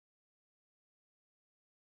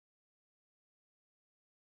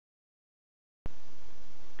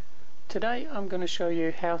Today I'm going to show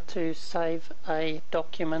you how to save a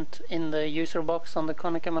document in the user box on the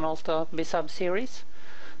Konica Minolta bizhub series.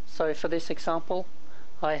 So for this example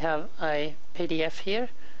I have a PDF here.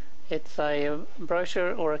 It's a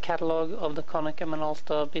brochure or a catalog of the Konica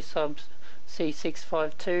Minolta bizhub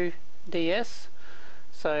C652DS.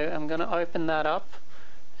 So I'm going to open that up,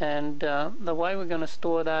 and the way we're going to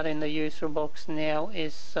store that in the user box now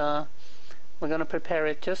is we're going to prepare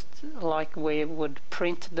it just like we would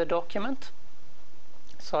print the document.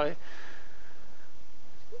 So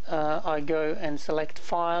I go and select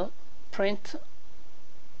File, Print,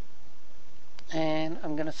 and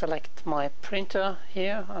I'm going to select my printer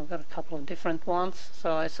here. I've got a couple of different ones,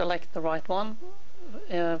 so I select the right one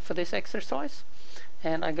for this exercise,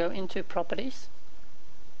 and I go into Properties,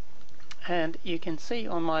 and you can see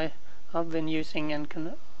on my I've been using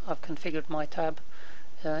and I've configured my tab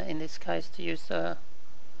in this case to use to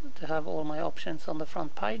have all my options on the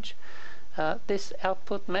front page. This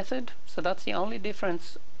output method, so that's the only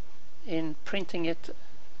difference in printing it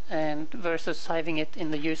and versus saving it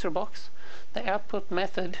in the user box. The output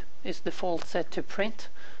method is default set to print,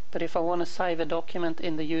 but if I want to save a document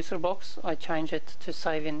in the user box, I change it to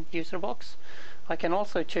save in user box. I can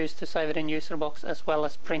also choose to save it in user box as well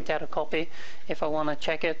as print out a copy if I want to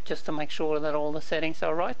check it just to make sure that all the settings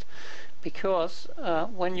are right. Because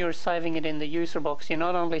when you're saving it in the user box, you're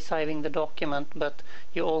not only saving the document, but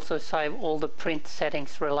you also save all the print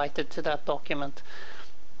settings related to that document.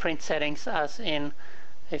 Print settings as in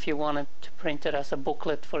if you wanted to print it as a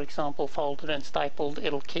booklet, for example, folded and stapled,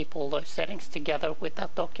 it'll keep all those settings together with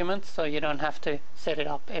that document, so you don't have to set it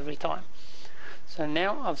up every time. So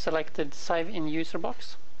now I've selected Save in User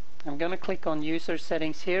Box. I'm going to click on User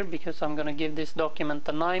Settings here because I'm going to give this document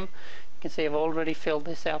a name. You can see I've already filled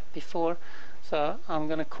this out before, so I'm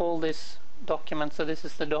going to call this document, so this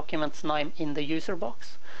is the document's name in the user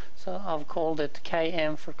box. So I've called it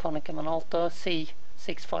KM for Konica Minolta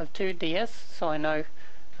C652DS, so I know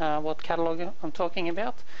what catalog I'm talking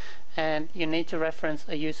about. And you need to reference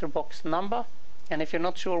a user box number, and if you're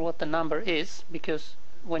not sure what the number is, because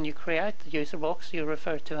when you create the user box you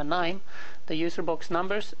refer to a name, the user box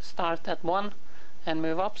numbers start at 1 and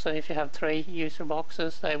move up. So if you have 3 user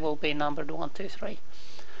boxes, they will be numbered 1, 2, 3.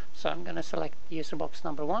 So I'm going to select user box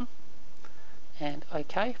number 1 and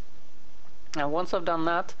OK. Now once I've done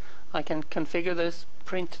that, I can configure this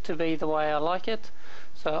print to be the way I like it.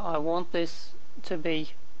 So I want this to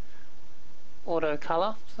be auto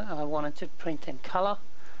color, so I want it to print in color.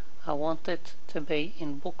 I want it to be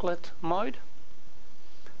in booklet mode.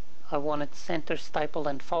 I want it center, staple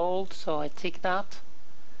and fold, so I tick that.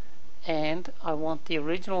 And I want the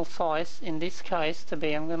original size in this case to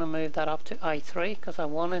be, I'm going to move that up to A3 because I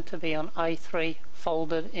want it to be on A3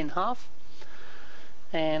 folded in half.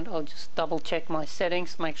 And I'll just double check my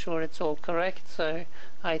settings, make sure it's all correct. So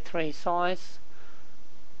A3 size,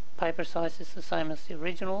 paper size is the same as the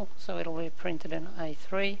original, so it'll be printed in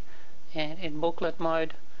A3, and in booklet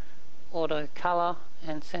mode, auto color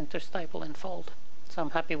and center, staple and fold. So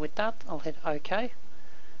I'm happy with that. I'll hit OK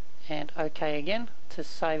and OK again to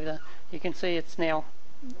save the. You can see it's now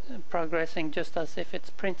progressing just as if it's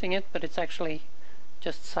printing it, but it's actually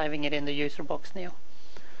just saving it in the user box now.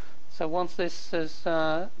 So once this is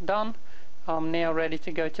done, I'm now ready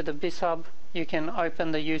to go to the bizhub. You can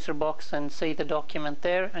open the user box and see the document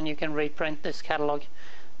there, and you can reprint this catalog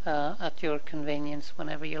at your convenience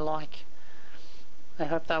whenever you like. I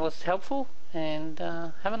hope that was helpful, and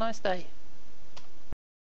have a nice day.